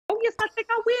Oh, yes, I think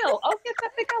I will. Oh, yes, I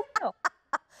think I will.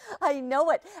 I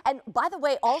know it. And by the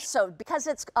way, also, because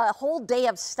it's a whole day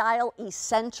of style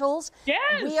essentials, we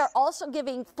are Yes. also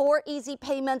giving 4 easy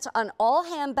payments on all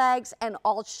handbags and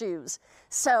all shoes.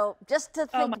 So just to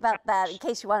Oh think my about that in gosh.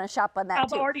 case you want to shop on that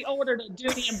I've too. already ordered a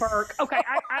Judy and Burke. Okay,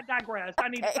 I digress. I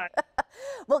need to Okay. go.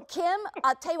 Well, Kim,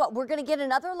 I'll tell you what, we're going to get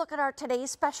another look at our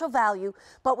today's special value,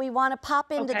 but we want to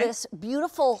pop into Okay. this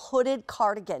beautiful hooded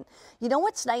cardigan. You know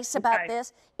what's nice about Okay.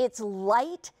 this? It's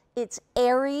light. It's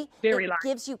airy, Very it light.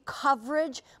 gives you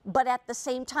coverage, but at the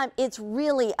same time, it's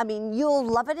really, I mean, you'll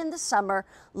love it in the summer,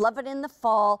 love it in the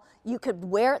fall. You could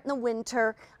wear it in the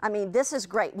winter. I mean, this is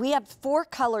great. We have 4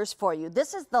 colors for you.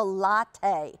 This is the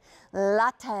latte,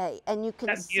 and you can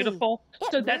That's see. beautiful.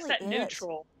 It So that's really that is.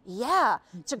 neutral. Yeah,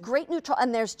 it's a great neutral,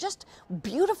 and there's just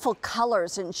beautiful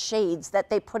colors and shades that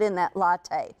they put in that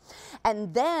latte.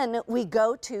 And then we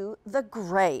go to the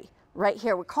gray. Right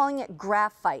here, we're calling it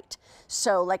graphite.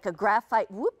 So like a graphite,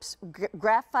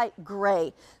 graphite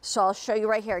gray. So I'll show you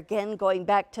right here, again, going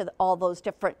back to all those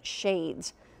different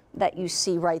shades that you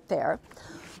see right there.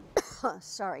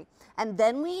 Sorry. And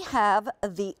then we have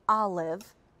the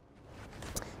olive.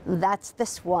 That's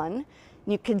this one.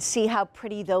 You can see how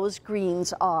pretty those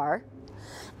greens are.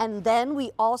 And then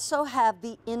we also have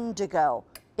the indigo.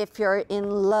 If you're in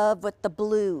love with the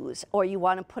blues or you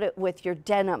want to put it with your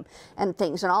denim and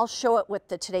things. And I'll show it with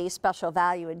the today's special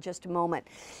value in just a moment.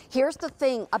 Here's the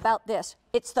thing about this.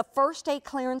 It's the first day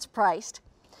clearance priced.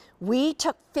 We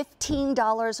took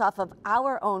 $15 off of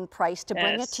our own price to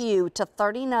bring it to you to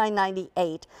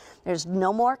 $39.98. There's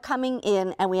no more coming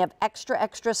in, and we have extra,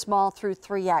 extra small through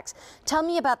 3X. Tell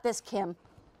me about this, Kim.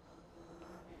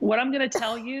 What I'm going to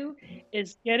tell you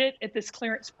is get it at this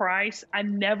clearance price. I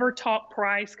never talk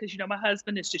price because, you know, my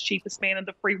husband is the cheapest man in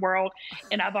the free world.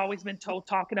 And I've always been told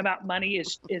talking about money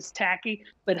is tacky.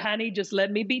 But honey, just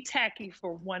let me be tacky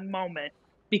for one moment,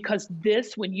 because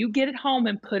this, when you get it home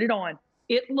and put it on,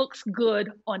 it looks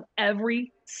good on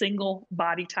every single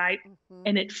body type,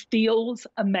 and it feels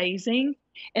amazing.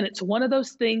 And it's one of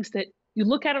those things that you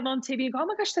look at it on TV and go, oh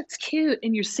my gosh, that's cute.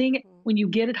 And you're seeing it when you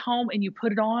get it home and you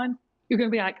put it on. You're going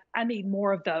to be like, I need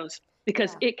more of those,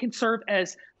 because it can serve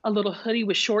as a little hoodie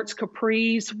with shorts,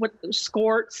 capris,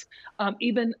 skirts,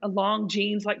 even a long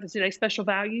jeans like the today's special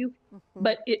value.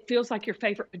 But it feels like your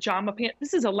favorite pajama pant.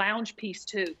 This is a lounge piece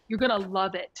too. You're going to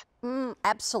love it.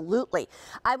 Absolutely.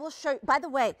 I will show you. By the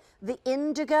way, the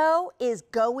indigo is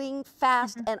going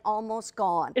fast and almost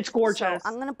gone. It's gorgeous. So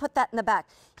I'm going to put that in the back.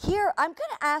 Here, I'm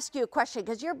going to ask you a question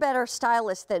because you're a better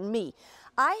stylist than me.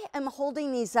 I am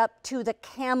holding these up to the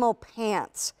camo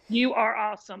pants. You are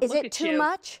awesome. Is Look it at too you.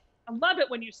 much? I love it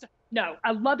when you, no,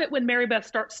 I love it when Mary Beth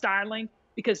starts styling,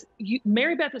 because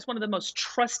Mary Beth is one of the most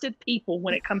trusted people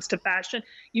when it comes to fashion.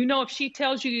 You know, if she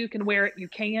tells you you can wear it, you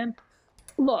can.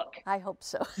 Look, I hope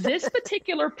so. This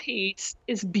particular piece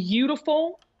is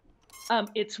beautiful.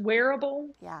 It's wearable.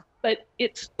 Yeah. But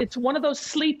it's one of those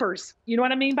sleepers. You know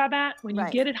what I mean by that? When you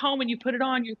get it home and you put it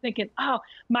on, you're thinking, oh,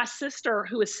 my sister,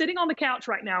 who is sitting on the couch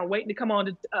right now waiting to come on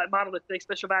to model at today's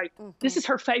special value, this is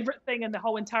her favorite thing in the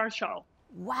whole entire show.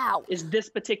 Wow. Is this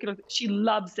particular, she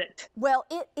loves it. Well,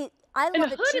 I love and the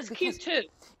it hood too is cute too.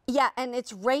 Yeah, and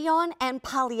it's rayon and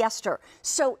polyester.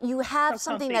 So you have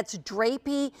something that's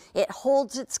drapey. It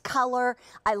holds its color.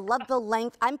 I love the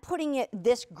length. I'm putting it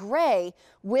this gray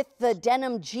with the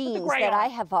denim jeans that I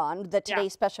have on, the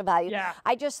today's special value. Yeah.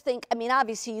 I just think, I mean,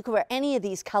 obviously you could wear any of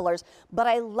these colors, but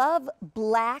I love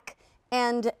black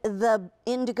and the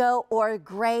indigo, or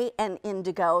gray and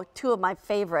indigo, 2 of my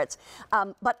favorites.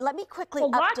 But let me quickly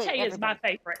update latte everybody. is my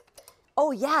favorite.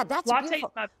 Oh yeah, that's Latte beautiful.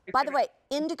 is my favorite. By the way,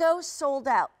 indigo sold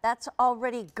out. That's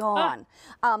already gone.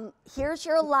 Here's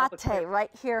your latte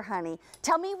right here, honey.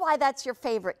 Tell me why that's your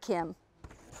favorite, Kim.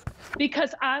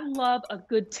 Because I love a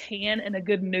good tan and a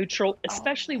good neutral,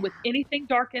 especially with anything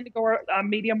dark indigo or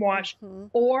medium wash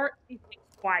or anything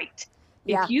white.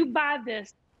 If you buy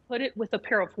this, put it with a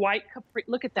pair of white capri.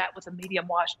 Look at that with a medium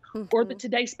wash, or the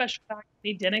today's special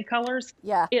value denim colors.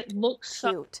 Yeah, it looks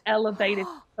so elevated,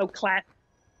 so classy.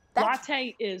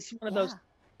 Latte is one of those.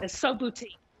 It's so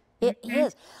boutique. It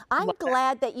is. I'm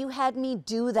glad that you had me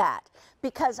do that,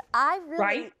 because I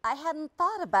really I hadn't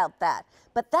thought about that.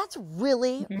 But that's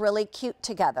really really cute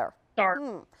together. Dark.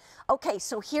 Okay,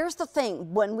 so here's the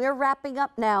thing. When we're wrapping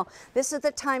up now, this is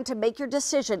the time to make your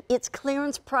decision. It's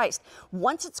clearance priced.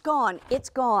 Once it's gone, it's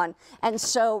gone. And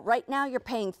so right now you're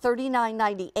paying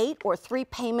 $39.98 or 3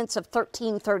 payments of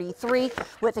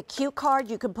 $13.33. With a Q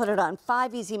card, you can put it on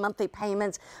 5 easy monthly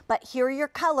payments. But here are your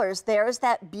colors. There's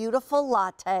that beautiful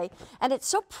latte. And it's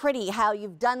so pretty how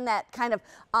you've done that kind of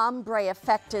ombre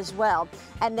effect as well.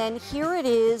 And then here it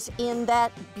is in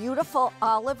that beautiful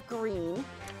olive green.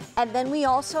 And then we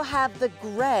also have the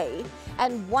gray.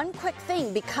 And one quick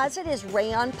thing, because it is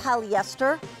rayon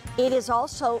polyester, it is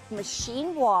also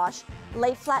machine wash,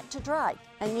 lay flat to dry.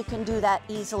 And you can do that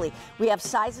easily. We have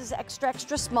sizes extra,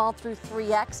 extra small through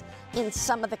 3X in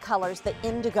some of the colors. The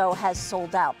indigo has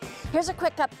sold out. Here's a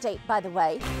quick update, by the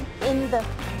way.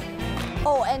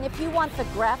 Oh, and if you want the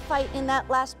graphite in that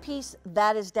last piece,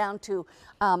 that is down to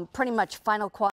pretty much final quality.